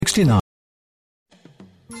69.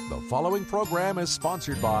 The following program is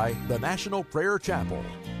sponsored by the National Prayer Chapel.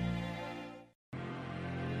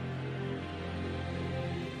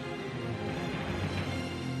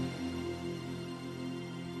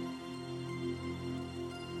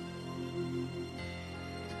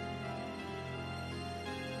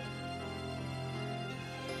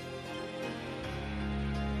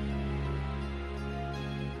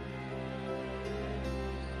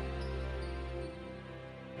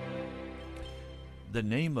 The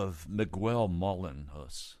name of Miguel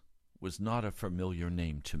Molinos was not a familiar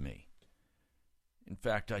name to me. In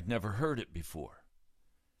fact, I'd never heard it before.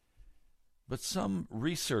 But some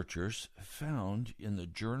researchers found in the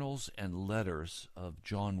journals and letters of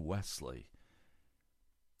John Wesley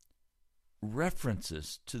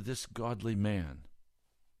references to this godly man.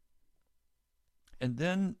 And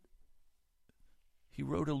then he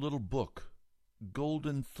wrote a little book,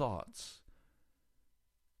 Golden Thoughts,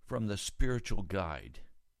 from the Spiritual Guide.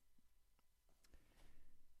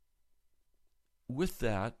 With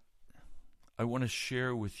that, I want to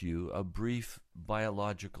share with you a brief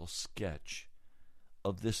biological sketch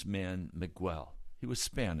of this man, Miguel. He was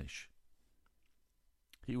Spanish.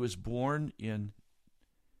 He was born in,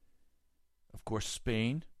 of course,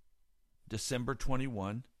 Spain, December 21,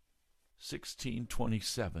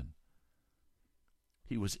 1627.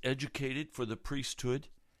 He was educated for the priesthood.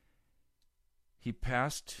 He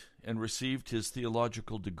passed and received his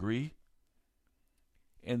theological degree,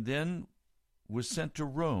 and then was sent to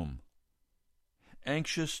Rome,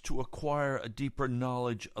 anxious to acquire a deeper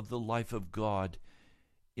knowledge of the life of God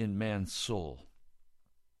in man's soul.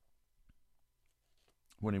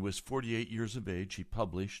 When he was 48 years of age, he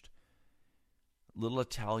published a little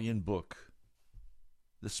Italian book,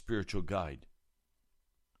 The Spiritual Guide.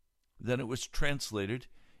 Then it was translated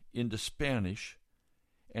into Spanish,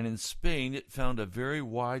 and in Spain it found a very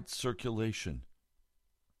wide circulation.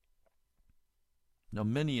 Now,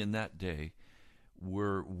 many in that day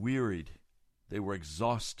were wearied, they were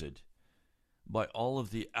exhausted by all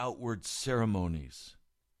of the outward ceremonies.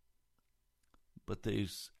 But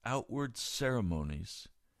these outward ceremonies,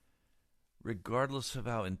 regardless of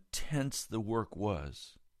how intense the work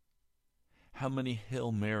was, how many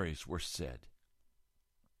Hail Marys were said,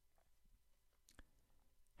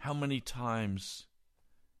 how many times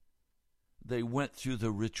they went through the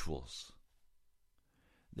rituals,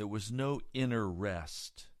 there was no inner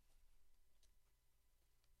rest.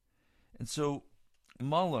 And so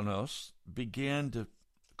Molinos began to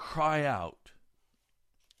cry out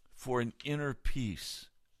for an inner peace.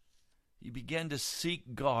 He began to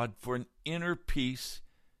seek God for an inner peace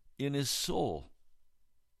in his soul.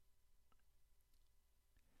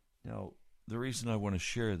 Now, the reason I want to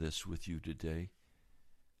share this with you today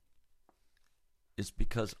is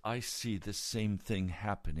because I see the same thing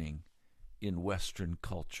happening in Western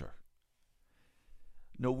culture.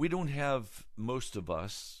 No, we don't have, most of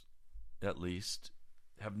us, at least,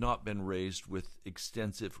 have not been raised with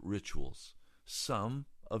extensive rituals. Some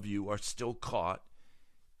of you are still caught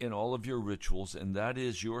in all of your rituals, and that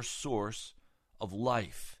is your source of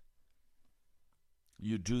life.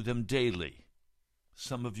 You do them daily.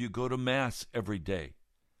 Some of you go to Mass every day.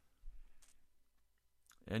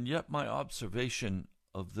 And yet my observation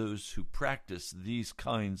of those who practice these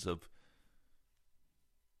kinds of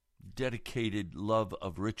dedicated love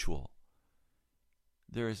of ritual,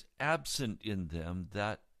 there is absent in them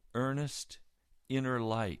that earnest inner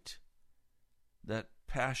light, that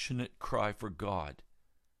passionate cry for God.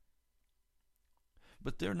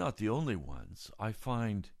 But they're not the only ones. I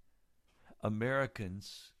find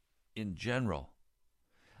Americans in general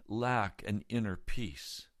lack an inner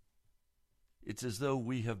peace. It's as though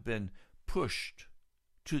we have been pushed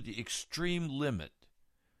to the extreme limit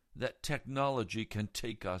that technology can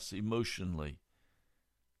take us emotionally.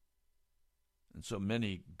 And so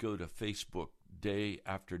many go to Facebook day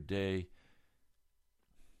after day.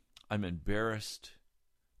 I'm embarrassed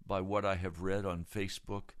by what I have read on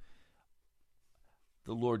Facebook.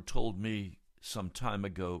 The Lord told me some time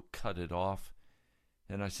ago, cut it off.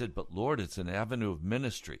 And I said, but Lord, it's an avenue of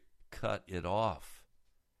ministry. Cut it off.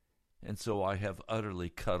 And so I have utterly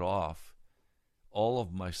cut off all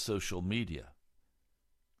of my social media.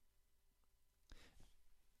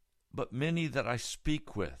 But many that I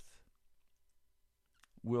speak with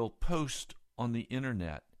will post on the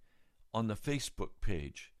internet, on the Facebook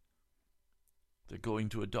page. They're going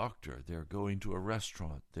to a doctor, they're going to a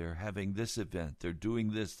restaurant, they're having this event, they're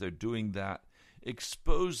doing this, they're doing that,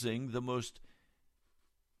 exposing the most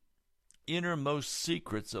innermost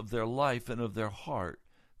secrets of their life and of their heart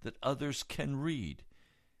that others can read,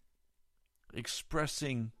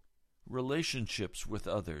 expressing relationships with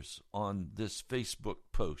others on this Facebook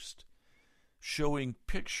post, showing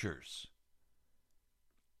pictures.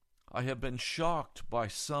 I have been shocked by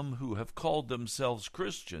some who have called themselves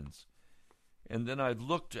Christians, and then I've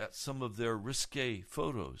looked at some of their risque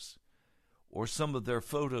photos, or some of their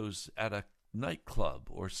photos at a nightclub,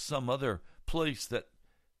 or some other place that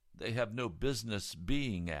they have no business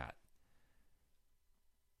being at.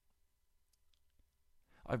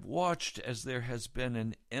 I've watched as there has been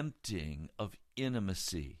an emptying of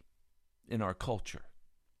intimacy in our culture,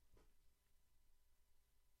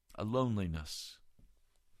 a loneliness,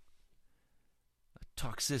 a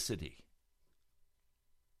toxicity.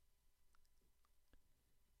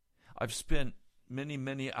 I've spent many,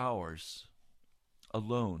 many hours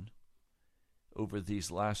alone over these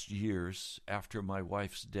last years after my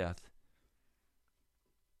wife's death.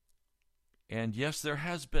 And yes, there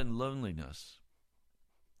has been loneliness,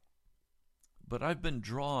 but I've been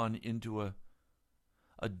drawn into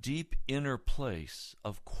a deep inner place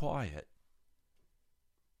of quiet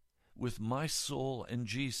with my soul and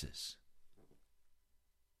Jesus.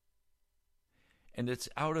 And it's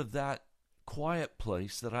out of that quiet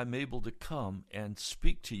place that I'm able to come and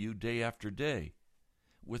speak to you day after day.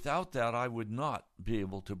 Without that, I would not be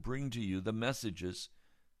able to bring to you the messages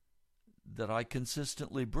that I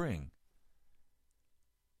consistently bring.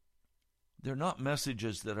 They're not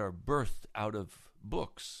messages that are birthed out of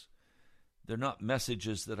books. They're not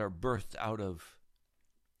messages that are birthed out of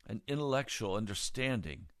an intellectual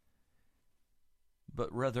understanding,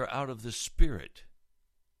 but rather out of the Spirit.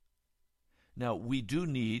 Now, we do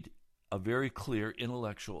need a very clear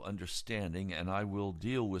intellectual understanding, and I will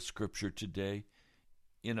deal with Scripture today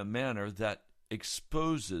in a manner that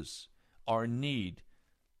exposes our need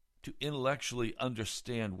to intellectually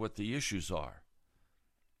understand what the issues are.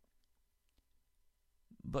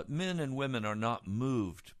 But men and women are not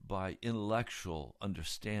moved by intellectual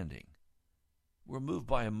understanding. We're moved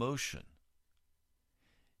by emotion.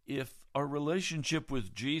 If our relationship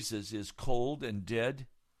with Jesus is cold and dead,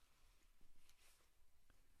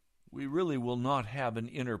 we really will not have an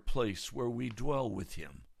inner place where we dwell with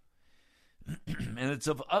Him. And it's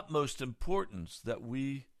of utmost importance that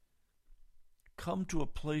we come to a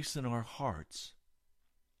place in our hearts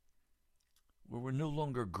where we're no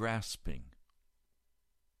longer grasping,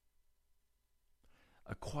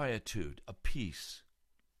 a quietude, a peace.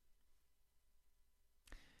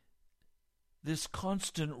 This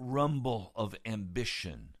constant rumble of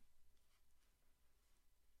ambition,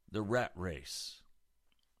 the rat race,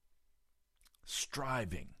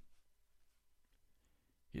 striving,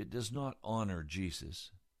 it does not honor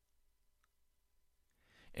Jesus.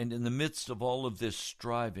 And in the midst of all of this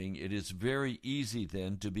striving, it is very easy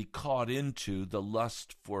then to be caught into the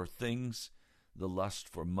lust for things, the lust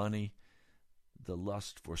for money, the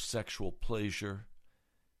lust for sexual pleasure,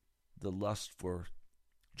 the lust for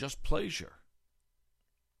just pleasure.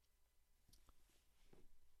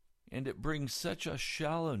 And it brings such a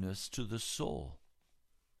shallowness to the soul.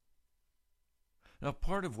 Now,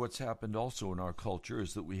 part of what's happened also in our culture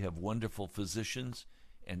is that we have wonderful physicians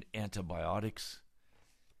and antibiotics.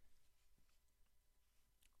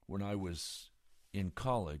 When I was in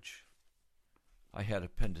college, I had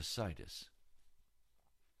appendicitis.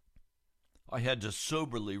 I had to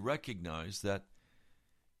soberly recognize that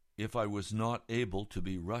if I was not able to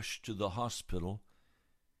be rushed to the hospital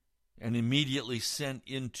and immediately sent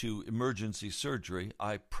into emergency surgery,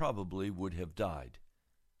 I probably would have died.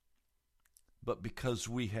 But because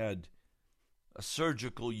we had a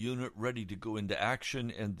surgical unit ready to go into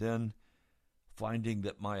action, and then finding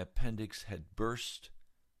that my appendix had burst,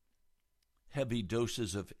 heavy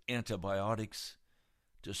doses of antibiotics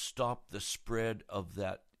to stop the spread of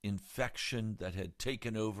that infection that had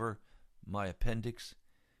taken over my appendix.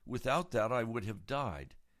 Without that, I would have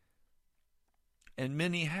died. And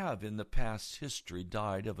many have in the past history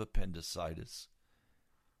died of appendicitis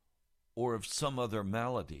or of some other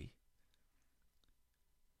malady.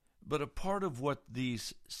 But a part of what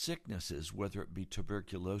these sicknesses, whether it be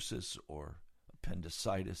tuberculosis or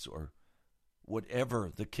appendicitis or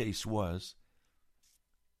whatever the case was,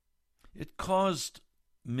 it caused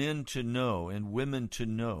men to know and women to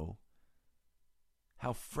know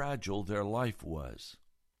how fragile their life was.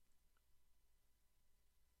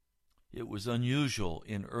 It was unusual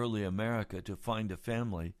in early America to find a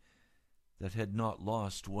family that had not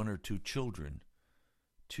lost one or two children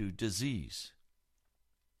to disease.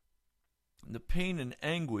 And the pain and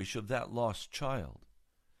anguish of that lost child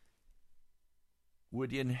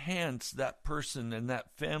would enhance that person and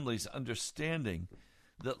that family's understanding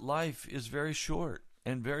that life is very short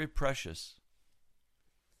and very precious.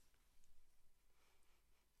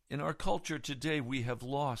 In our culture today, we have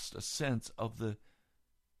lost a sense of the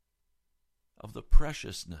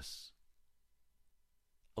preciousness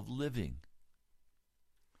of living,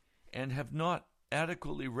 and have not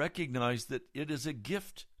adequately recognized that it is a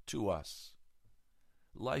gift to us.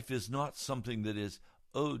 Life is not something that is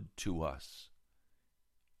owed to us.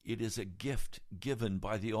 It is a gift given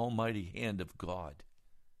by the almighty hand of God.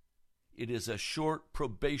 It is a short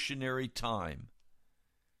probationary time.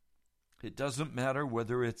 It doesn't matter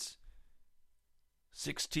whether it's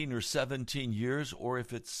 16 or 17 years or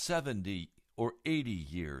if it's 70 or 80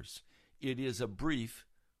 years. It is a brief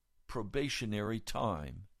probationary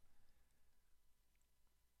time.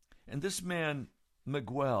 And this man,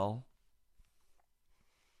 Miguel,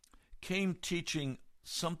 came teaching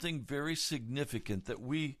something very significant that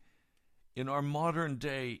we, in our modern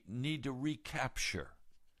day, need to recapture.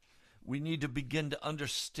 We need to begin to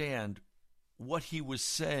understand what he was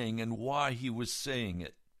saying and why he was saying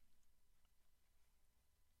it.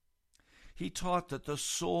 He taught that the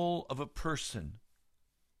soul of a person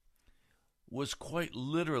was quite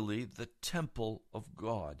literally the temple of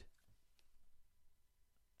God.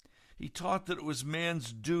 He taught that it was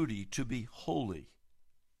man's duty to be holy,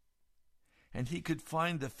 and he could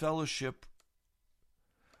find the fellowship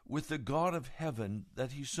with the God of heaven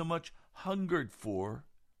that he so much hungered for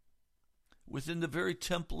within the very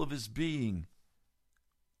temple of his being,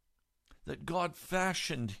 that God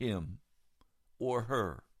fashioned him or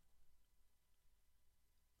her.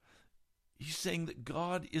 He's saying that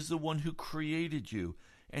God is the one who created you,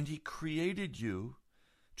 and he created you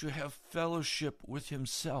to have fellowship with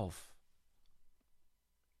himself.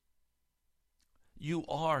 You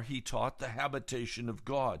are, he taught, the habitation of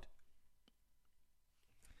God.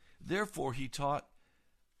 Therefore, he taught,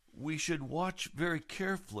 we should watch very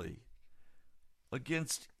carefully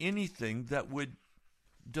against anything that would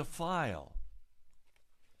defile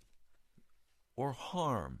or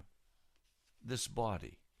harm this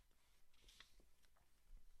body.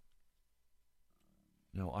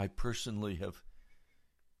 Now, I personally have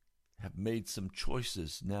made some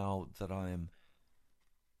choices now that I am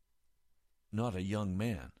not a young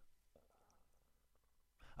man.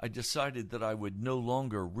 I decided that I would no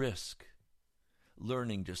longer risk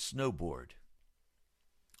learning to snowboard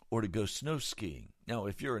or to go snow skiing. Now,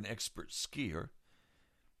 if you're an expert skier,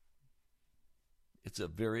 it's a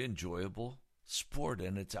very enjoyable sport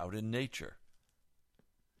and it's out in nature.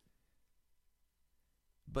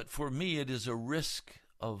 But for me, it is a risk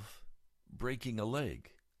of breaking a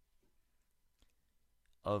leg,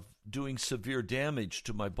 of doing severe damage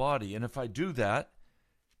to my body. And if I do that,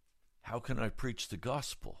 how can I preach the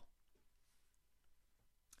gospel?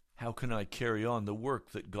 How can I carry on the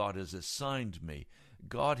work that God has assigned me?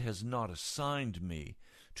 God has not assigned me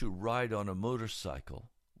to ride on a motorcycle,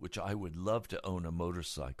 which I would love to own a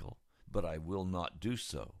motorcycle, but I will not do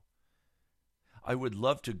so. I would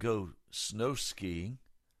love to go snow skiing.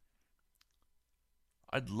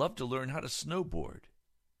 I'd love to learn how to snowboard.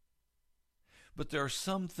 But there are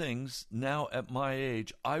some things now at my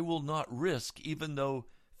age I will not risk, even though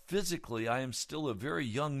physically I am still a very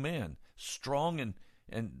young man, strong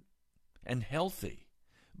and healthy.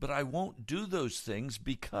 But I won't do those things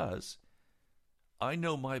because I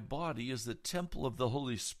know my body is the temple of the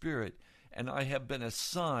Holy Spirit, and I have been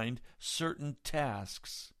assigned certain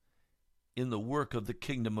tasks in the work of the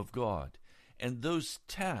kingdom of God. And those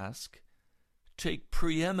tasks take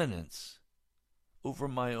preeminence over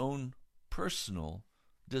my own personal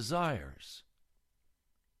desires.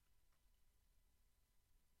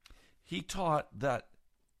 He taught that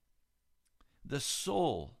the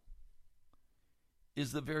soul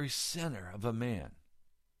is the very center of a man,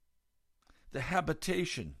 the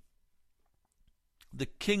habitation, the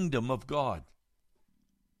kingdom of God,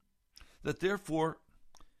 that therefore,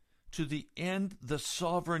 to the end the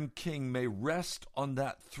sovereign king may rest on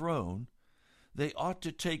that throne, they ought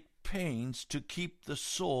to take pains to keep the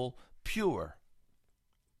soul pure,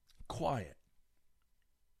 quiet,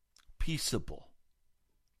 peaceable.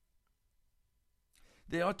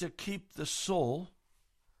 They ought to keep the soul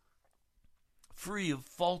free of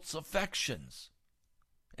false affections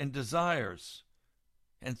and desires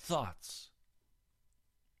and thoughts.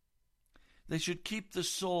 They should keep the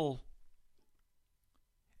soul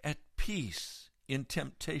at peace in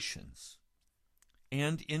temptations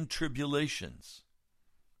and in tribulations.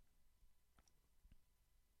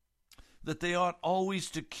 That they ought always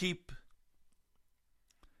to keep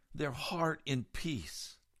their heart in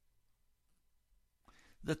peace.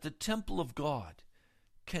 That the temple of God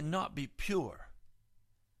cannot be pure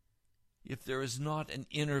if there is not an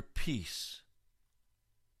inner peace.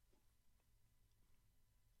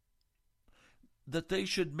 that they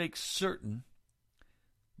should make certain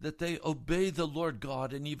that they obey the Lord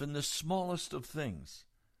God in even the smallest of things.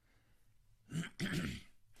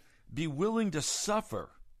 Be willing to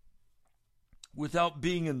suffer without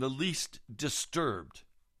being in the least disturbed.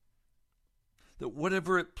 That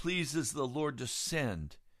whatever it pleases the Lord to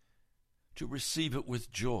send, to receive it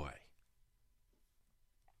with joy.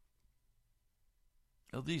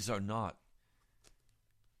 Now, these are not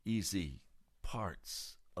easy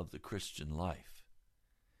parts of the Christian life,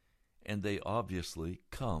 and they obviously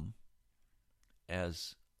come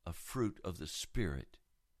as a fruit of the Spirit.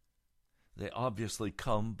 They obviously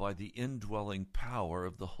come by the indwelling power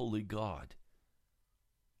of the Holy God.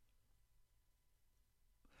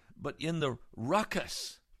 But in the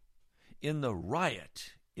ruckus, in the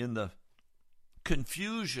riot, in the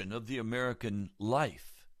confusion of the American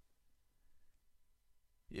life,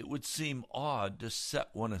 it would seem odd to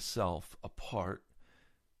set oneself apart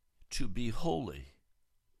to be holy.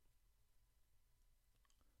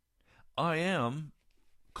 I am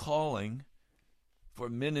calling for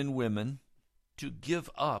men and women to give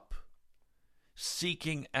up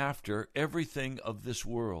seeking after everything of this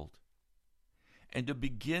world and to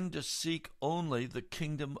begin to seek only the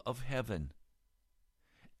kingdom of heaven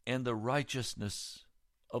and the righteousness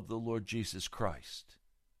of the Lord Jesus Christ.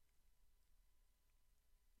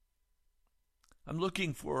 I'm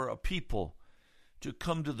looking for a people to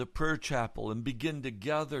come to the prayer chapel and begin to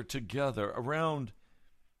gather together around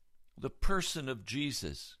the person of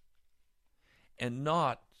Jesus and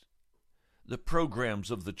not the programs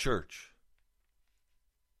of the church.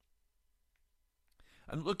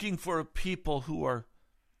 I'm looking for a people who are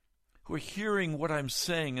hearing what I'm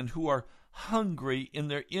saying and who are hungry in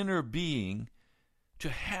their inner being to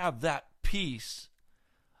have that peace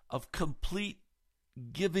of complete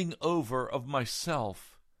giving over of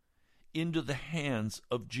myself into the hands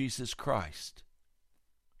of Jesus Christ.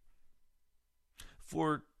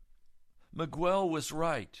 For Miguel was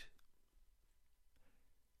right.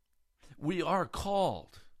 We are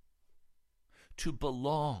called to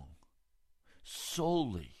belong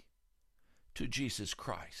solely to Jesus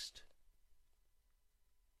Christ.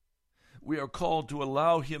 We are called to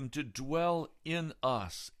allow him to dwell in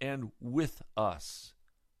us and with us.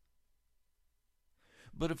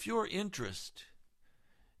 But if your interest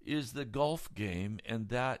is the golf game and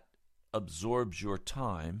that absorbs your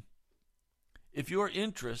time, if your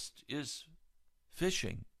interest is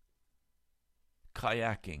fishing,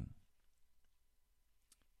 kayaking,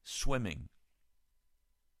 swimming,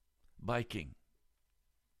 biking,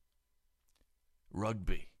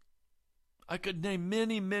 rugby, I could name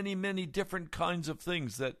many, many, many different kinds of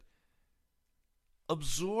things that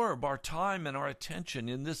absorb our time and our attention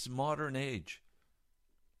in this modern age.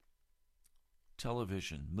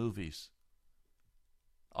 Television, movies,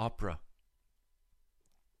 opera,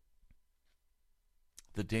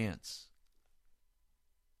 the dance.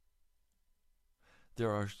 There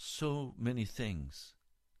are so many things,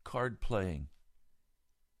 card playing,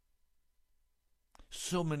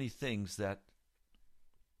 so many things that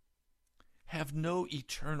have no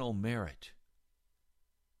eternal merit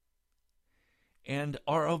and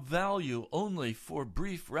are of value only for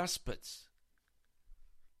brief respites.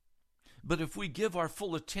 But if we give our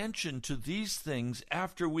full attention to these things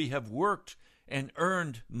after we have worked and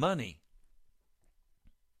earned money,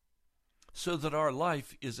 so that our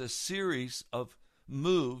life is a series of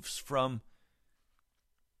moves from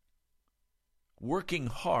working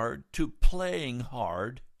hard to playing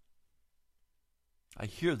hard. I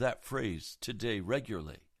hear that phrase today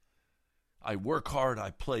regularly. I work hard,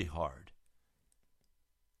 I play hard.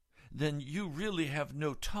 Then you really have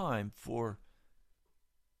no time for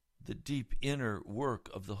the deep inner work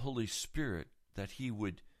of the Holy Spirit that he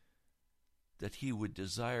would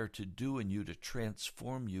desire to do in you to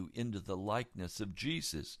transform you into the likeness of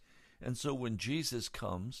Jesus. And so when Jesus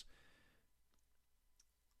comes,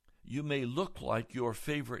 you may look like your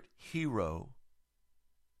favorite hero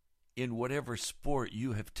in whatever sport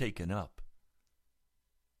you have taken up.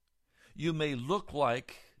 You may look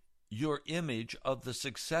like your image of the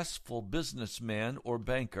successful businessman or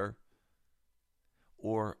banker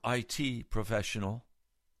or IT professional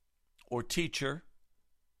or teacher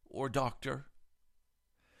or doctor.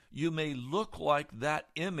 You may look like that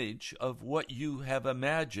image of what you have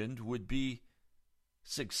imagined would be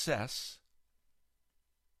success.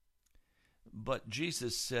 But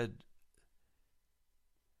Jesus said,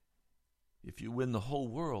 if you win the whole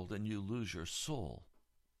world and you lose your soul,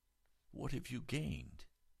 what have you gained?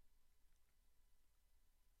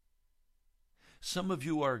 Some of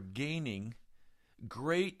you are gaining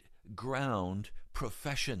great ground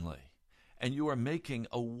professionally and you are making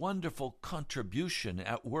a wonderful contribution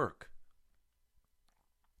at work.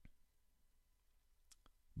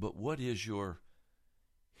 But what is your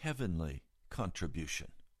heavenly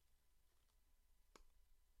contribution?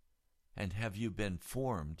 And have you been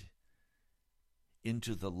formed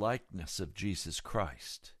into the likeness of Jesus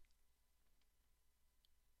Christ?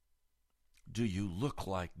 Do you look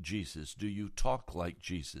like Jesus? Do you talk like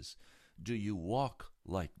Jesus? Do you walk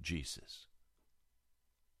like Jesus?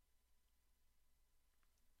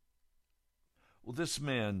 Well, this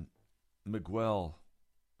man, Miguel,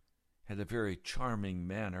 had a very charming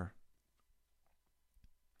manner,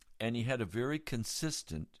 and he had a very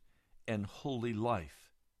consistent and holy life.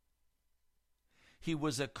 He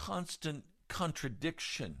was a constant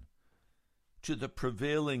contradiction to the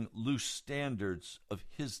prevailing loose standards of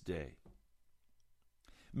his day.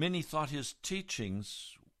 Many thought his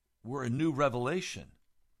teachings were a new revelation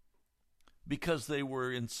because they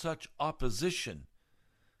were in such opposition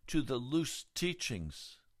to the loose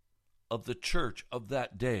teachings of the church of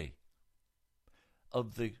that day,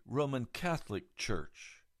 of the Roman Catholic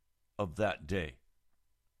Church of that day.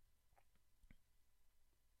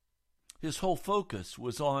 His whole focus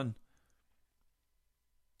was on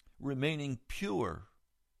remaining pure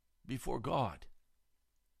before God,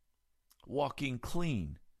 walking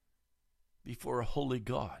clean before a holy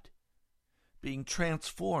God, being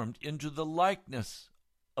transformed into the likeness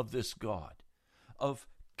of this God, of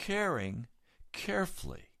caring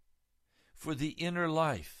carefully for the inner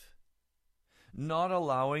life, not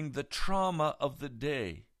allowing the trauma of the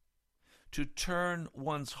day to turn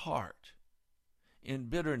one's heart in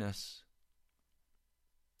bitterness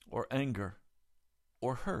or anger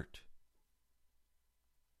or hurt,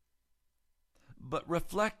 but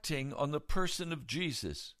reflecting on the person of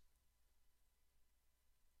Jesus.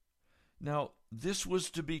 Now, this was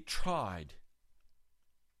to be tried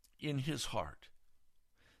in his heart.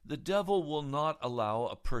 The devil will not allow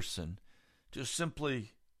a person to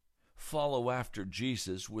simply follow after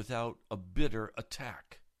Jesus without a bitter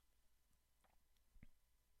attack.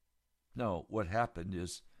 Now, what happened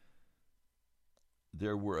is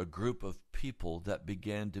there were a group of people that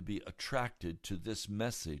began to be attracted to this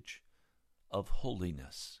message of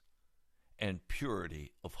holiness and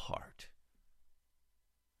purity of heart.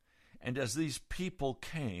 And as these people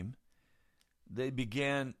came, they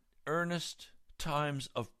began earnest times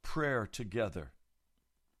of prayer together.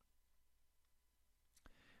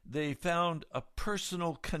 They found a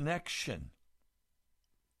personal connection,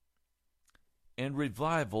 and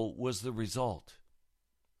revival was the result.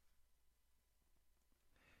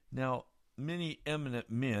 Now, many eminent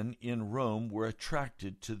men in Rome were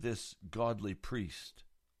attracted to this godly priest.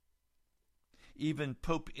 Even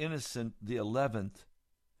Pope Innocent XI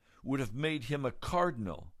would have made him a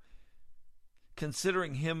cardinal,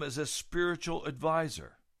 considering him as a spiritual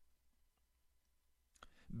advisor.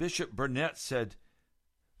 Bishop Burnett said,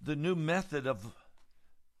 "The new method of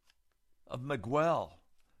Miguel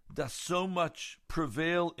does so much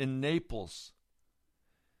prevail in Naples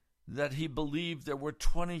that he believed there were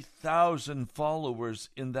 20,000 followers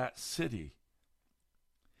in that city.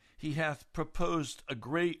 He hath proposed a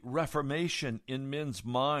great reformation in men's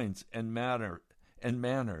minds and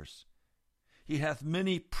manners. He hath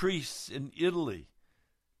many priests in Italy,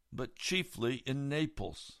 but chiefly in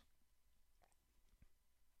Naples."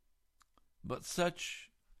 But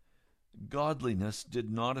such godliness did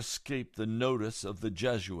not escape the notice of the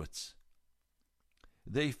Jesuits.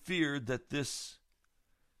 They feared that this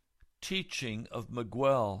teaching of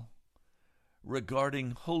Miguel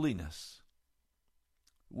regarding holiness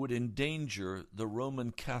would endanger the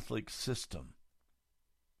Roman Catholic system.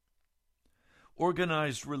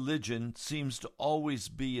 Organized religion seems to always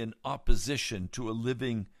be in opposition to a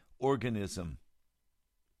living organism.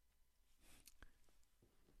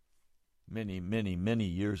 Many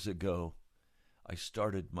years ago, I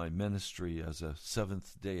started my ministry as a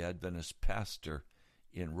Seventh-day Adventist pastor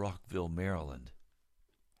in Rockville, Maryland.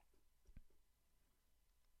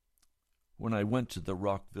 When I went to the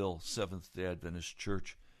Rockville Seventh-day Adventist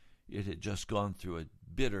Church, it had just gone through a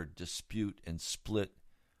bitter dispute and split.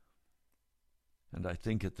 And I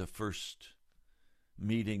think at the first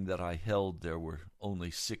meeting that I held, there were only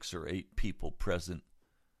 6 or 8 people present.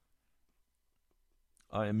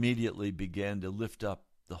 I immediately began to lift up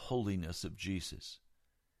the holiness of Jesus,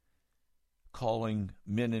 calling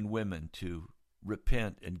men and women to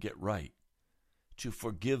repent and get right, to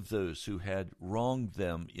forgive those who had wronged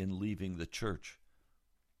them in leaving the church.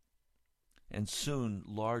 And soon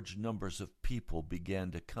large numbers of people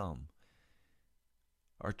began to come.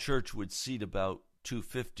 Our church would seat about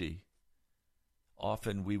 250.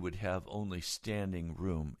 Often we would have only standing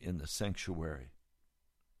room in the sanctuary.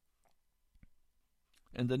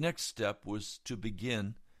 And the next step was to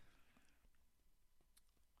begin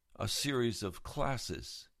a series of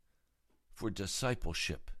classes for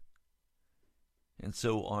discipleship. And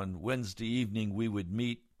so on Wednesday evening we would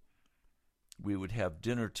meet, we would have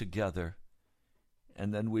dinner together,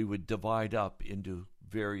 and then we would divide up into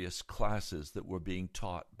various classes that were being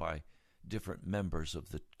taught by different members of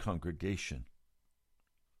the congregation.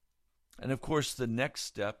 And of course the next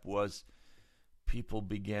step was people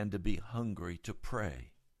began to be hungry to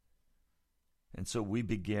pray. And so we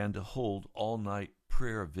began to hold all-night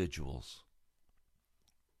prayer vigils.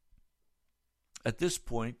 At this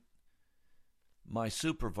point, my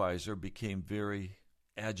supervisor became very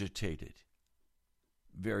agitated,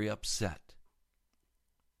 very upset.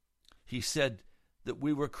 He said that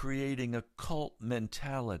we were creating a cult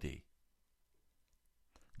mentality,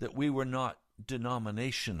 that we were not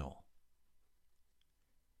denominational.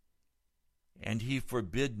 And he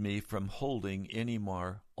forbid me from holding any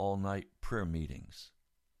more all-night prayer meetings.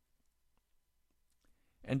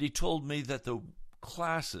 And he told me that the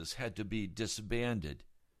classes had to be disbanded,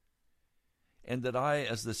 and that I,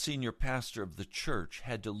 as the senior pastor of the church,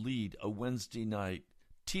 had to lead a Wednesday night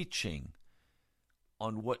teaching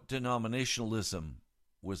on what denominationalism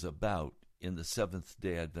was about in the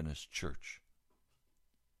Seventh-day Adventist Church.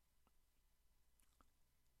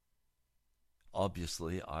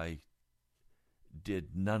 Obviously, I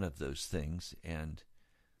did none of those things, and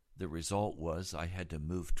the result was I had to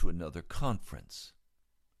move to another conference.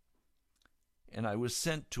 And I was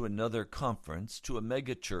sent to another conference, to a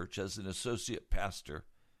megachurch as an associate pastor,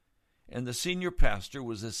 and the senior pastor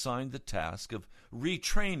was assigned the task of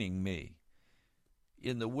retraining me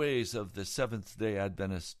in the ways of the Seventh-day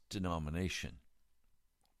Adventist denomination.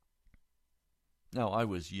 Now, I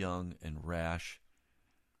was young and rash,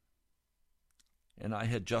 and I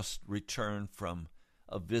had just returned from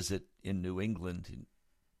a visit in New England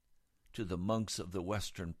to the monks of the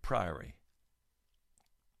Western Priory.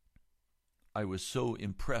 I was so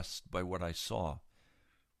impressed by what I saw.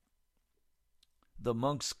 The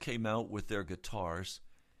monks came out with their guitars.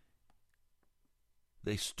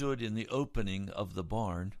 They stood in the opening of the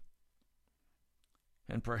barn,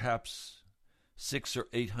 and perhaps 600 or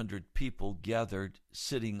 800 people gathered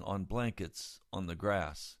sitting on blankets on the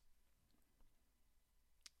grass.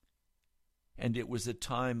 And it was a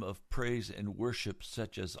time of praise and worship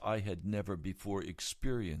such as I had never before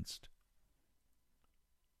experienced.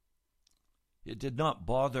 It did not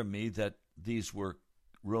bother me that these were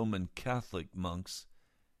Roman Catholic monks.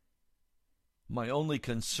 My only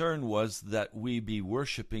concern was that we be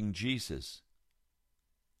worshiping Jesus.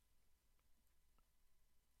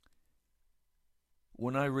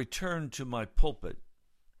 When I returned to my pulpit,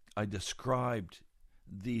 I described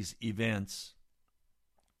these events.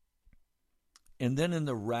 And then in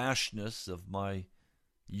the rashness of my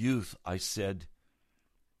youth, I said,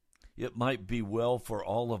 it might be well for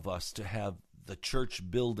all of us to have the church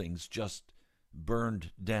buildings just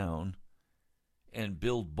burned down and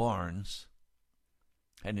build barns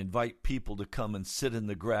and invite people to come and sit in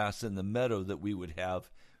the grass in the meadow that we would have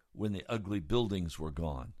when the ugly buildings were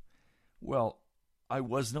gone. Well, I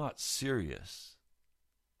was not serious.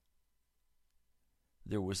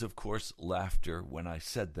 There was, of course, laughter when I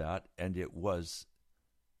said that, and it was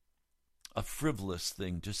a frivolous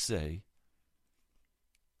thing to say.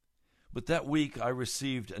 But that week I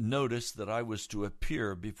received a notice that I was to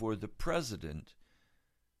appear before the president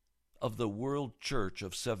of the World Church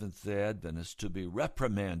of Seventh-day Adventists to be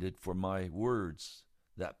reprimanded for my words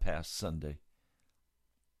that past Sunday.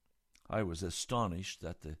 I was astonished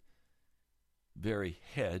that the very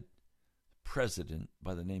head president,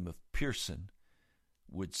 by the name of Pearson,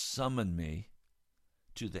 would summon me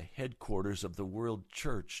to the headquarters of the World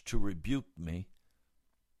Church to rebuke me.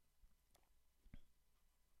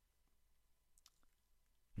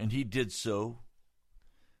 And he did so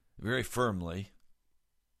very firmly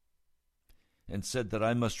and said that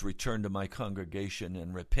I must return to my congregation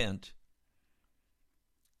and repent,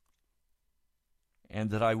 and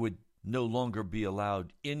that I would no longer be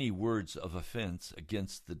allowed any words of offense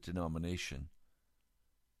against the denomination.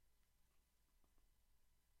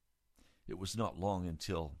 It was not long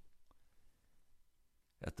until,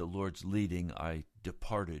 at the Lord's leading, I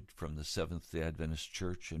departed from the Seventh-day Adventist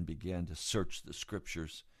Church and began to search the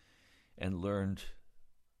Scriptures and learned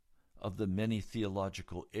of the many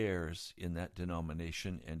theological errors in that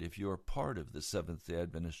denomination. And if you are part of the Seventh-day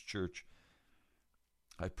Adventist Church,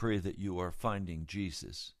 I pray that you are finding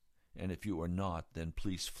Jesus. And if you are not, then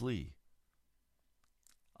please flee.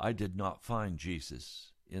 I did not find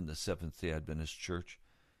Jesus in the Seventh-day Adventist Church,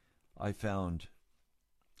 I found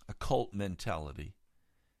a cult mentality,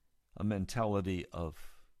 a mentality of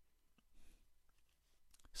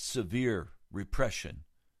severe repression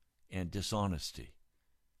and dishonesty.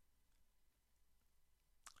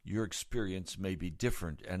 Your experience may be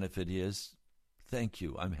different, and if it is, thank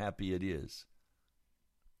you. I'm happy it is.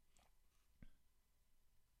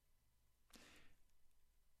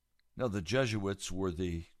 Now, the Jesuits were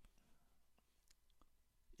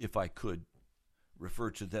if I could refer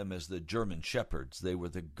to them as the German shepherds, they were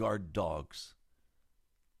the guard dogs.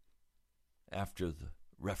 After the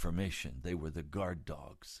Reformation, they were the guard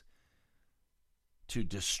dogs to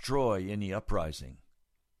destroy any uprising.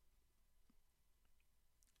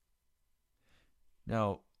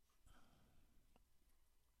 Now,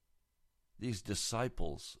 these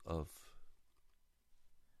disciples of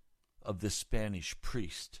this Spanish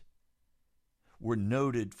priest were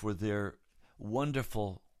noted for their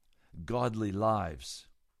wonderful, godly lives.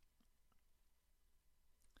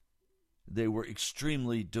 They were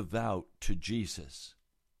extremely devout to Jesus.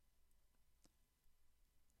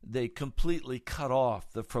 They completely cut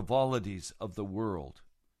off the frivolities of the world,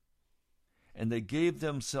 and they gave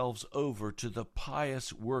themselves over to the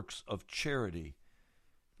pious works of charity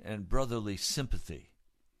and brotherly sympathy.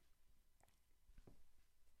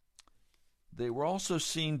 They were also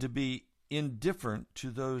seen to be indifferent to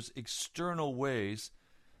those external ways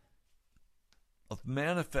of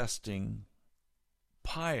manifesting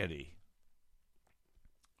piety,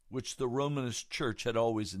 which the Romanist Church had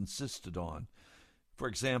always insisted on. For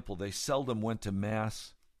example, they seldom went to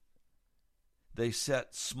Mass. They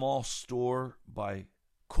set small store by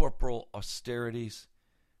corporal austerities,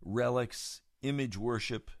 relics, image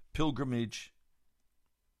worship, pilgrimage.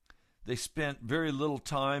 They spent very little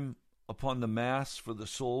time upon the Mass for the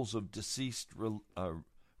souls of deceased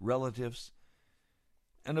relatives.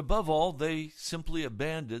 And above all, they simply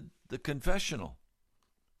abandoned the confessional.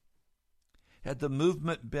 Had the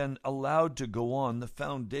movement been allowed to go on, the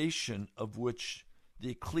foundation of which the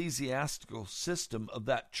ecclesiastical system of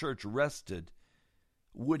that church rested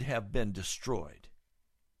would have been destroyed.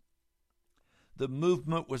 The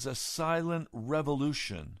movement was a silent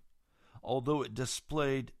revolution, although it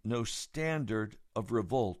displayed no standard of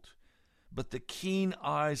revolt. But the keen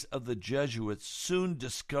eyes of the Jesuits soon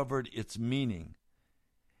discovered its meaning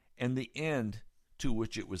and the end to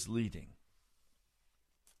which it was leading.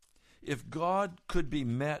 If God could be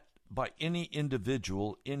met by any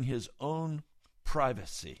individual in his own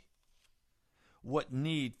privacy, what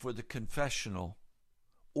need for the confessional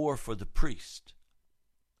or for the priest?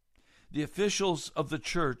 The officials of the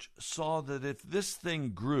church saw that if this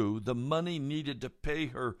thing grew, the money needed to pay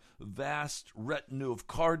her vast retinue of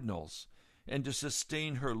cardinals and to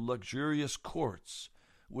sustain her luxurious courts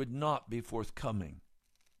would not be forthcoming.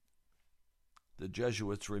 The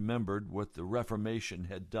Jesuits remembered what the Reformation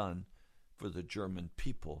had done for the German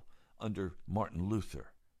people under Martin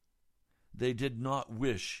Luther. They did not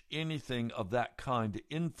wish anything of that kind to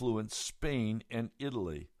influence Spain and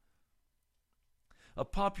Italy. A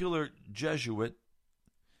popular Jesuit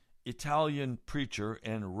Italian preacher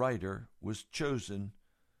and writer was chosen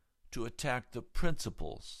to attack the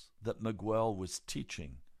principles that Miguel was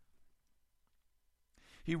teaching.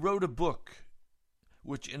 He wrote a book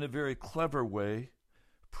which, in a very clever way,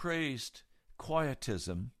 praised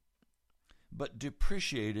quietism but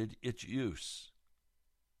depreciated its use.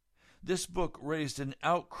 This book raised an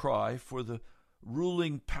outcry for the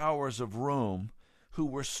ruling powers of Rome, who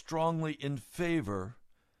were strongly in favor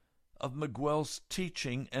of Miguel's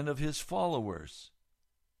teaching and of his followers.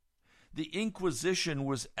 The Inquisition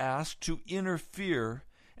was asked to interfere,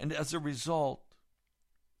 and as a result,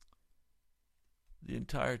 the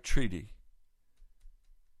entire treaty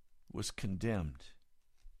was condemned.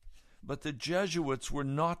 But the Jesuits were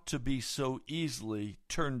not to be so easily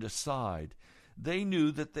turned aside. They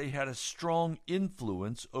knew that they had a strong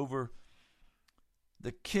influence over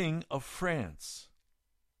the King of France,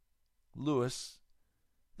 Louis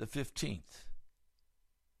the 15th,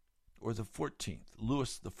 or the 14th,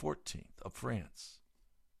 Louis the 14th of France.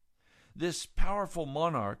 This powerful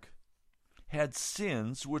monarch had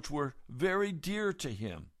sins which were very dear to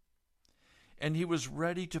him, and he was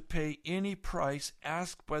ready to pay any price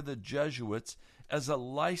asked by the Jesuits as a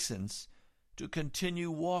license to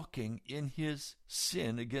continue walking in his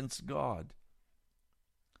sin against God.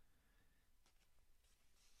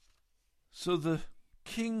 So the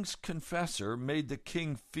king's confessor made the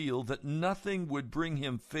king feel that nothing would bring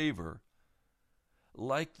him favor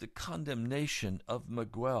like the condemnation of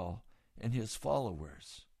Miguel and his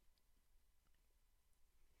followers.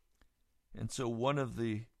 And so one of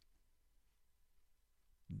the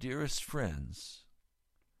dearest friends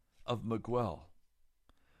of Miguel,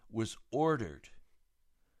 was ordered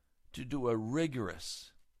to do a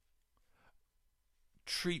rigorous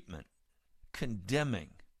treatment condemning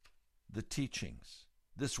the teachings.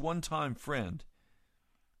 This one-time friend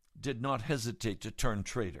did not hesitate to turn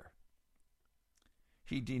traitor.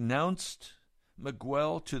 He denounced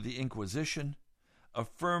Miguel to the Inquisition,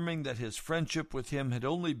 affirming that his friendship with him had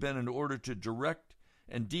only been in order to direct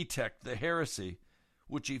and detect the heresy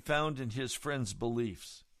which he found in his friend's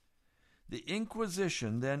beliefs. The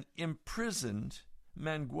Inquisition then imprisoned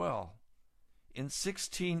Miguel in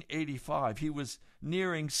 1685. He was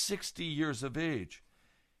nearing 60 years of age.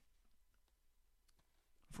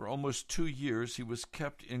 For almost 2 years, he was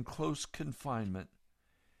kept in close confinement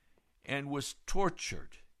and was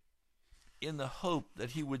tortured in the hope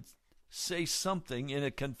that he would say something in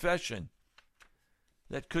a confession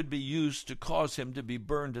that could be used to cause him to be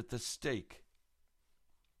burned at the stake.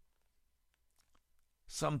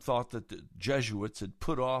 Some thought that the Jesuits had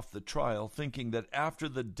put off the trial, thinking that after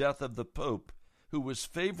the death of the Pope, who was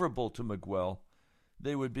favorable to Miguel,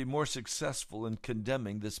 they would be more successful in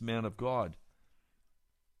condemning this man of God.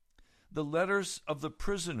 The letters of the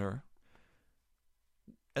prisoner,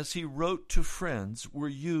 as he wrote to friends, were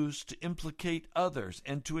used to implicate others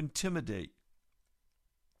and to intimidate.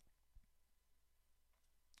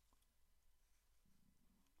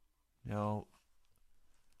 Now,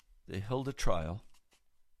 they held a trial.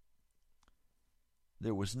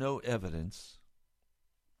 There was no evidence,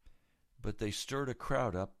 but they stirred a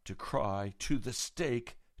crowd up to cry, "To the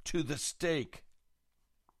stake, to the stake!"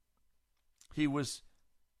 He was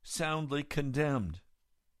soundly condemned.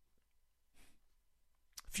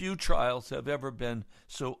 Few trials have ever been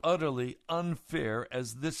so utterly unfair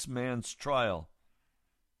as this man's trial.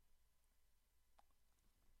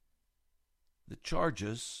 The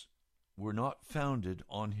charges were not founded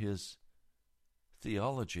on his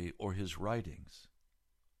theology or his writings,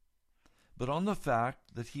 but on the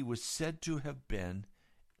fact that he was said to have been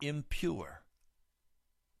impure.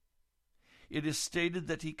 It is stated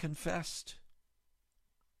that he confessed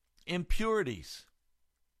impurities.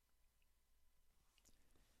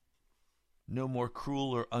 No more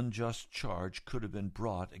cruel or unjust charge could have been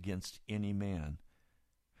brought against any man.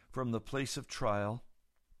 From the place of trial,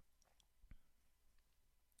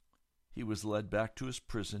 he was led back to his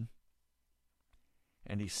prison,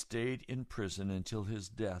 and he stayed in prison until his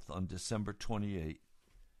death on December 28,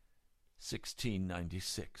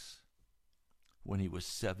 1696, when he was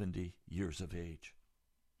 70 years of age.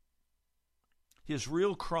 His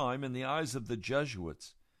real crime in the eyes of the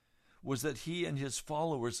Jesuits was that he and his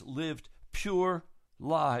followers lived pure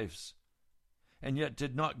lives and yet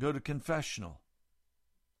did not go to confessional.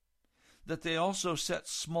 That they also set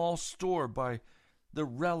small store by the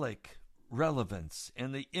relic relevance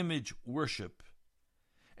and the image worship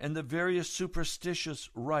and the various superstitious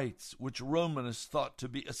rites which Romanists thought to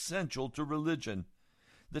be essential to religion.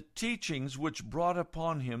 The teachings which brought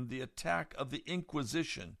upon him the attack of the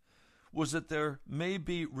Inquisition was that there may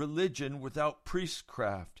be religion without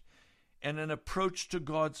priestcraft, and an approach to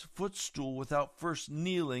God's footstool without first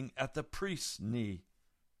kneeling at the priest's knee.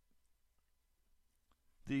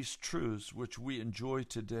 These truths which we enjoy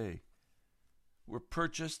today were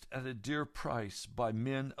purchased at a dear price by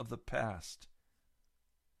men of the past,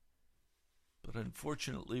 but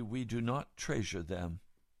unfortunately we do not treasure them.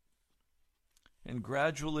 And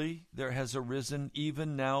gradually there has arisen,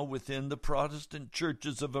 even now within the Protestant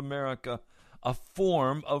churches of America, a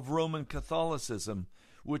form of Roman Catholicism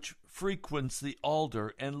which frequents the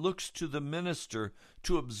altar and looks to the minister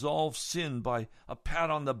to absolve sin by a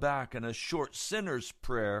pat on the back and a short sinner's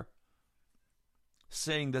prayer,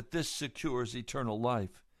 saying that this secures eternal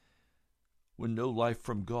life, when no life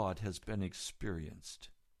from God has been experienced.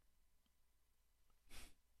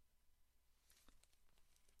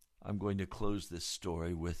 I'm going to close this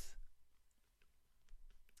story with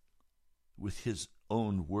his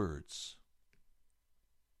own words.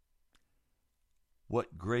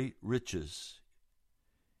 What great riches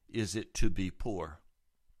is it to be poor?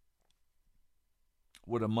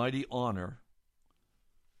 What a mighty honor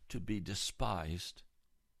to be despised.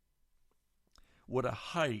 What a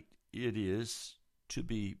height it is to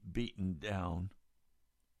be beaten down.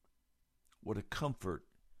 What a comfort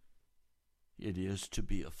it is to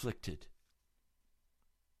be afflicted.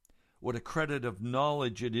 What a credit of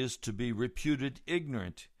knowledge it is to be reputed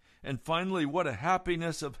ignorant. And finally, what a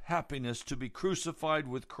happiness of happiness to be crucified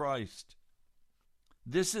with Christ.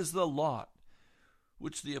 This is the lot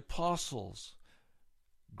which the apostles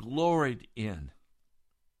gloried in.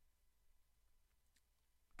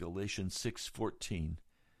 Galatians 6:14.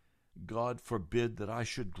 God forbid that I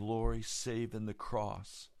should glory save in the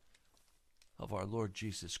cross of our Lord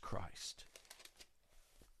Jesus Christ.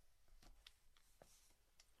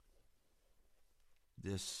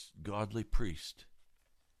 This godly priest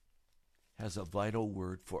has a vital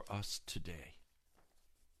word for us today,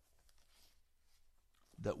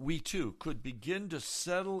 that we too could begin to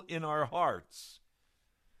settle in our hearts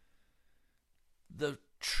the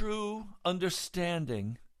true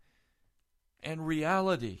understanding and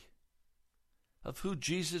reality of who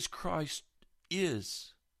Jesus Christ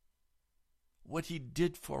is, what he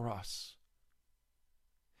did for us,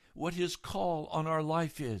 what his call on our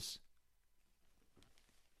life is.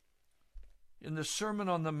 In the Sermon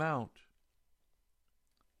on the Mount,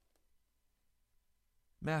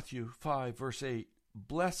 Matthew 5, verse 8,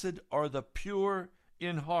 "Blessed are the pure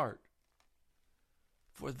in heart,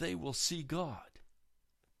 for they will see God."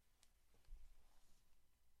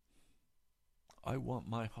 I want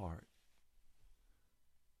my heart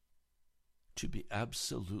to be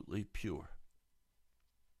absolutely pure.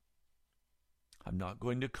 I'm not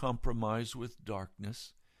going to compromise with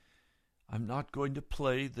darkness. I'm not going to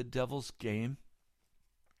play the devil's game.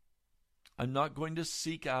 I'm not going to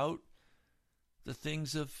seek out the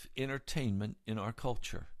things of entertainment in our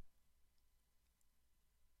culture.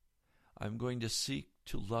 I'm going to seek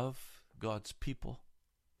to love God's people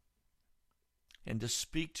and to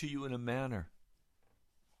speak to you in a manner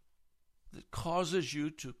that causes you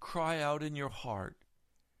to cry out in your heart,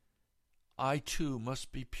 I too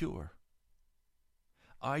must be pure.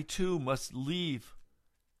 I too must leave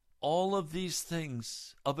all of these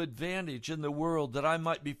things of advantage in the world that I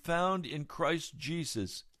might be found in Christ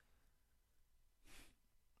Jesus.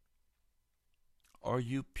 Are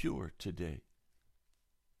you pure today?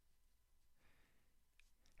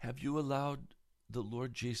 Have you allowed the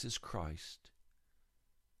Lord Jesus Christ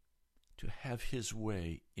to have his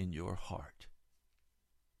way in your heart?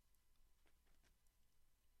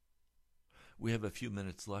 We have a few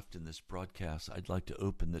minutes left in this broadcast. I'd like to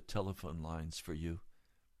open the telephone lines for you.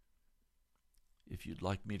 If you'd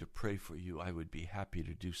like me to pray for you, I would be happy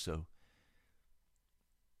to do so.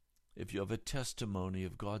 If you have a testimony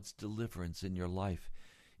of God's deliverance in your life,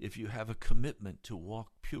 if you have a commitment to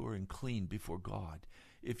walk pure and clean before God,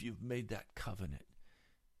 if you've made that covenant,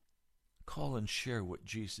 call and share what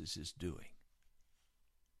Jesus is doing.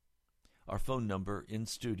 Our phone number in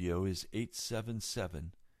studio is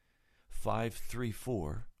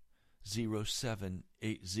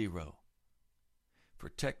 877-534-0780. For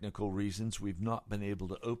technical reasons, we've not been able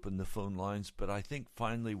to open the phone lines, but I think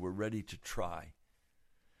finally we're ready to try.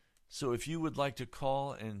 So if you would like to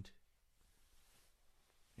call and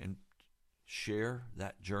share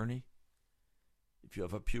that journey, if you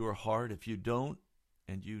have a pure heart, if you don't,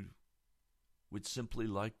 and you would simply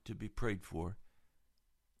like to be prayed for,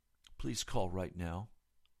 please call right now,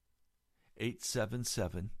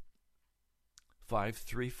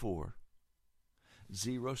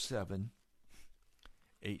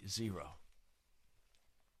 877-534-0780.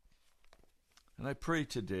 And I pray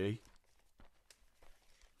today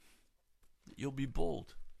that you'll be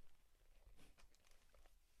bold,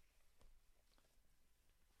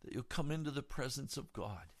 that you'll come into the presence of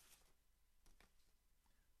God,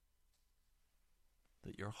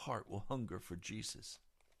 that your heart will hunger for Jesus.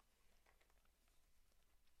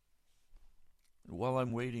 And while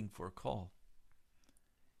I'm waiting for a call,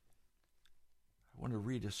 I want to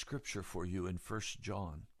read a scripture for you in 1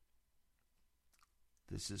 John.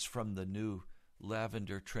 This is from the New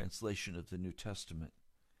Lavender translation of the New Testament.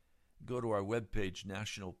 Go to our webpage,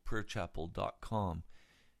 nationalprayerchapel.com,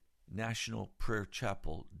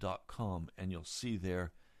 nationalprayerchapel.com, and you'll see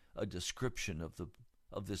there a description of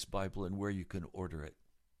this Bible and where you can order it.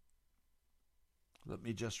 Let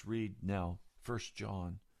me just read now 1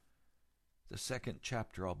 John, the second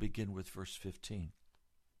chapter. I'll begin with verse 15.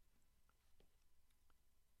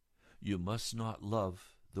 You must not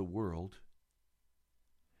love the world,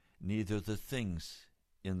 neither the things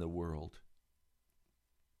in the world.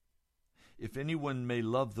 If anyone may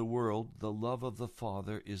love the world, the love of the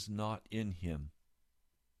Father is not in him.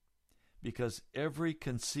 Because every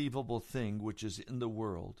conceivable thing which is in the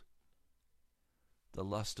world, the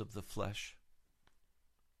lust of the flesh,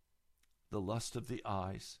 the lust of the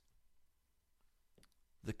eyes,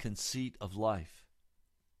 the conceit of life,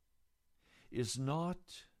 is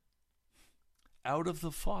not out of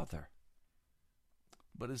the Father,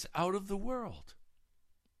 but is out of the world.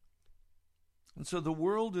 And so the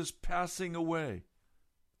world is passing away,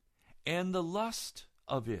 and the lust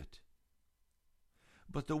of it.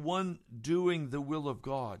 But the one doing the will of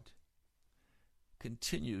God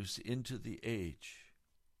continues into the age.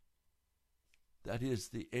 That is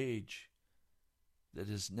the age that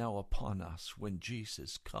is now upon us when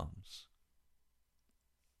Jesus comes.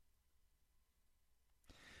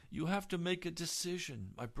 You have to make a decision,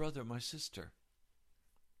 my brother, my sister.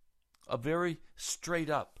 A very straight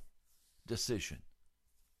up decision.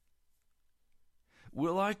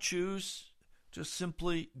 Will I choose to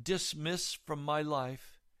simply dismiss from my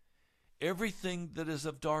life everything that is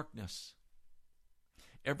of darkness,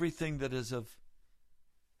 everything that is of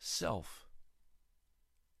self?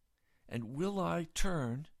 And will I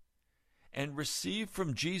turn and receive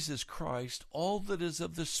from Jesus Christ all that is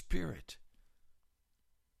of the Spirit?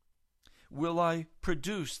 Will I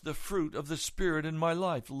produce the fruit of the Spirit in my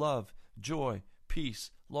life? Love, joy,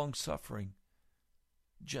 peace, long-suffering,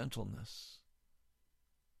 gentleness.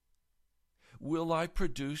 Will I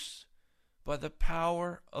produce, by the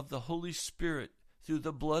power of the Holy Spirit through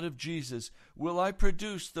the blood of Jesus, will I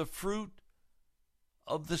produce the fruit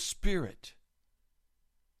of the Spirit?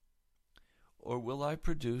 Or will I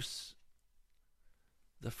produce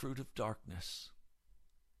the fruit of darkness,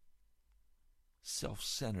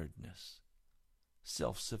 self-centeredness,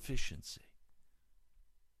 self-sufficiency,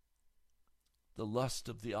 the lust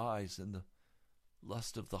of the eyes and the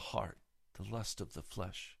lust of the heart, the lust of the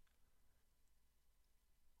flesh?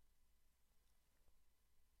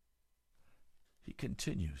 He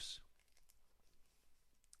continues,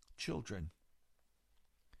 children,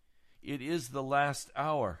 it is the last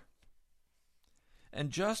hour. And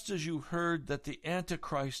just as you heard that the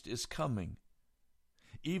Antichrist is coming,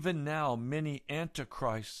 even now many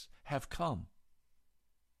Antichrists have come.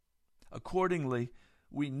 Accordingly,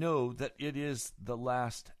 we know that it is the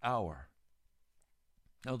last hour.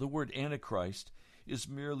 Now, the word Antichrist is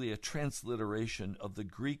merely a transliteration of the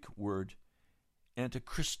Greek word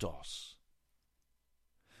Antichristos.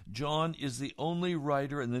 John is the only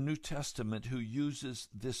writer in the New Testament who uses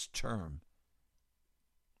this term.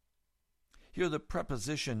 Here the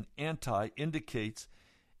preposition anti indicates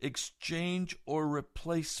exchange or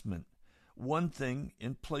replacement, one thing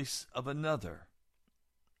in place of another.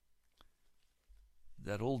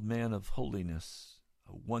 That old man of Holiness,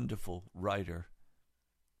 a wonderful writer,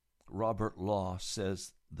 Robert Law,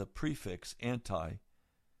 says the prefix anti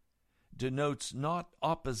denotes not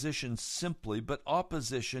opposition simply, but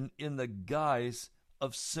opposition in the guise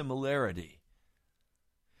of similarity.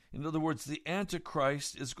 In other words, the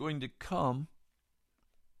Antichrist is going to come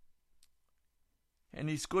and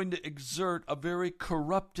he's going to exert a very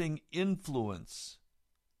corrupting influence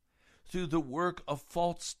through the work of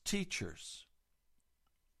false teachers.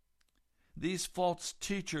 These false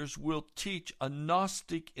teachers will teach a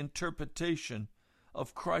Gnostic interpretation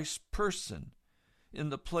of Christ's person in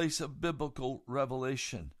the place of biblical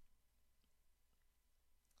revelation.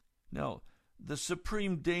 Now, the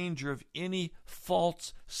supreme danger of any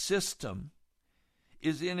false system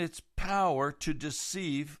is in its power to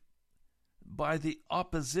deceive by the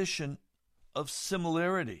opposition of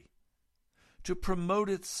similarity, to promote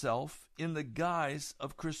itself in the guise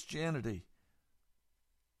of Christianity.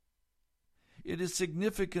 It is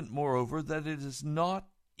significant, moreover, that it is not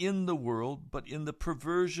in the world, but in the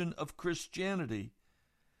perversion of Christianity,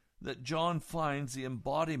 that John finds the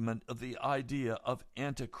embodiment of the idea of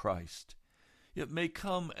Antichrist. It may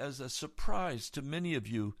come as a surprise to many of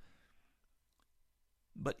you,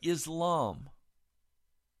 but Islam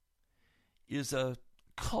is a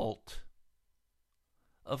cult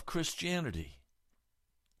of Christianity.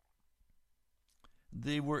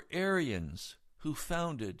 They were Aryans who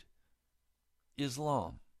founded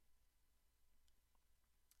Islam.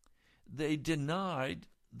 They denied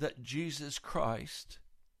that Jesus Christ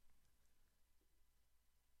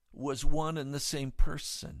was one and the same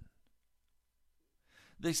person.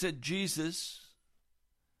 They said Jesus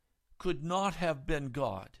could not have been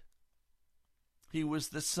God. He was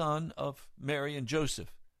the son of Mary and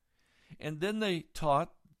Joseph. And then they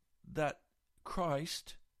taught that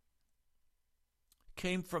Christ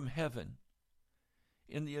came from heaven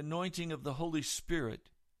in the anointing of the Holy Spirit,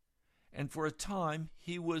 and for a time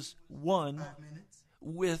he was one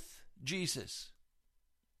with Jesus.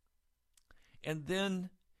 And then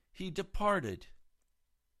he departed,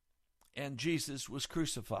 and Jesus was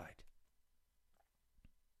crucified.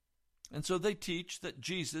 And so they teach that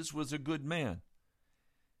Jesus was a good man.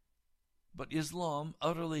 But Islam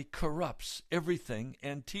utterly corrupts everything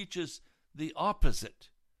and teaches the opposite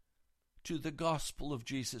to the gospel of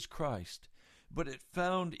Jesus Christ. But it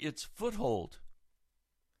found its foothold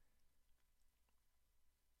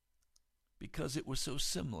because it was so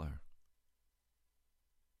similar.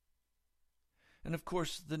 And of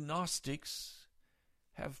course, the Gnostics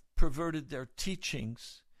have perverted their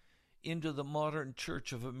teachings into the modern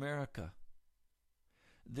Church of America.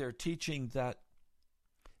 They're teaching that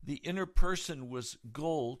the inner person was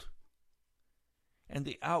gold, and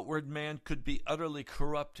the outward man could be utterly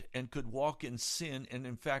corrupt and could walk in sin, and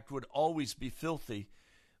in fact would always be filthy.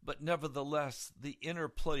 But nevertheless, the inner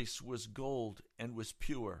place was gold and was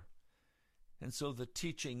pure. And so the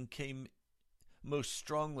teaching came most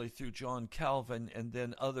strongly through John Calvin, and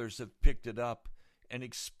then others have picked it up and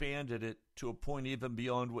expanded it to a point even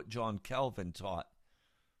beyond what John Calvin taught.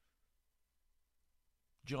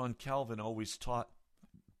 John Calvin always taught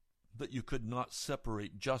that you could not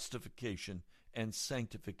separate justification and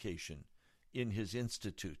sanctification in his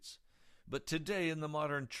institutes. But today in the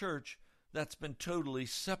modern church, that's been totally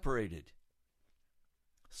separated.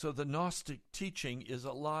 So the Gnostic teaching is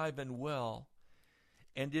alive and well,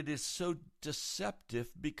 and it is so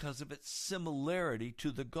deceptive because of its similarity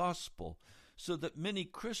to the gospel, so that many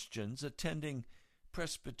Christians attending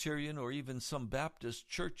Presbyterian or even some Baptist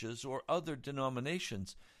churches or other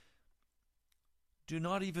denominations do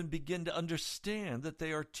not even begin to understand that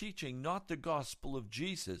they are teaching not the gospel of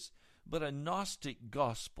Jesus, but a Gnostic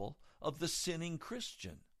gospel of the sinning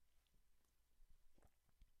Christian.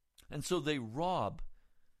 And so they rob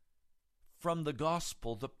from the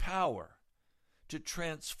gospel the power to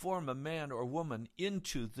transform a man or woman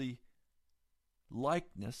into the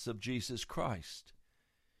likeness of Jesus Christ.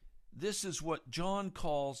 This is what John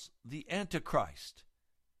calls the Antichrist.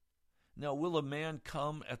 Now, will a man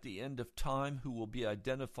come at the end of time who will be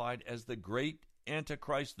identified as the great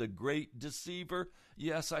Antichrist, the great deceiver?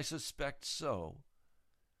 Yes, I suspect so.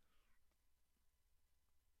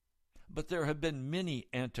 But there have been many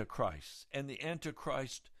Antichrists, and the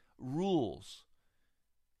Antichrist rules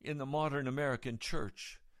in the modern American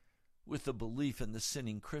church with the belief in the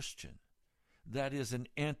sinning Christian. That is an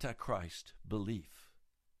Antichrist belief.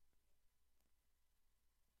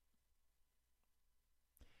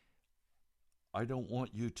 I don't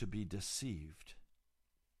want you to be deceived.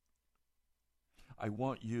 I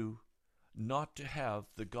want you not to have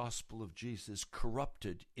the gospel of Jesus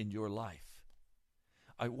corrupted in your life.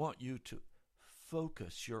 I want you to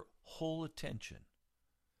focus your whole attention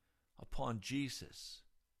upon Jesus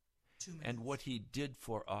and what he did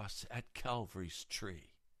for us at Calvary's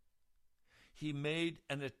tree. He made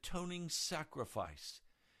an atoning sacrifice.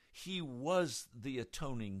 He was the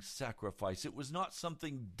atoning sacrifice. It was not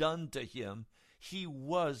something done to him. He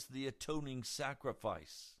was the atoning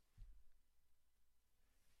sacrifice.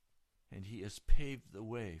 And he has paved the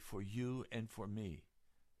way for you and for me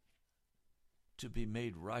to be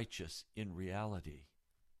made righteous in reality.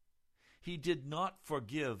 He did not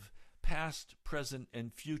forgive past, present,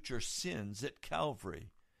 and future sins at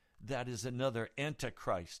Calvary. That is another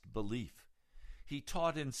Antichrist belief. He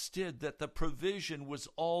taught instead that the provision was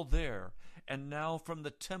all there, and now from the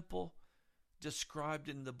temple described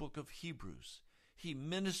in the book of Hebrews, he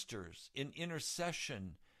ministers in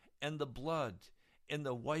intercession and the blood and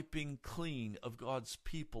the wiping clean of God's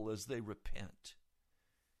people as they repent.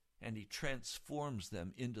 And he transforms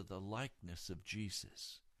them into the likeness of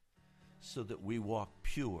Jesus so that we walk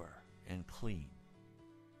pure and clean.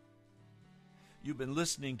 You've been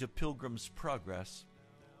listening to Pilgrim's Progress.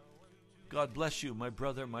 God bless you, my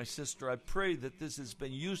brother, my sister. I pray that this has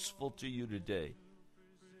been useful to you today.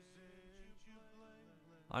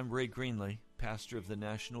 I'm Ray Greenley, pastor of the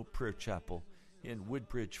National Prayer Chapel in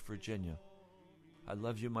Woodbridge, Virginia. I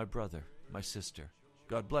love you, my brother, my sister.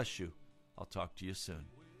 God bless you. I'll talk to you soon.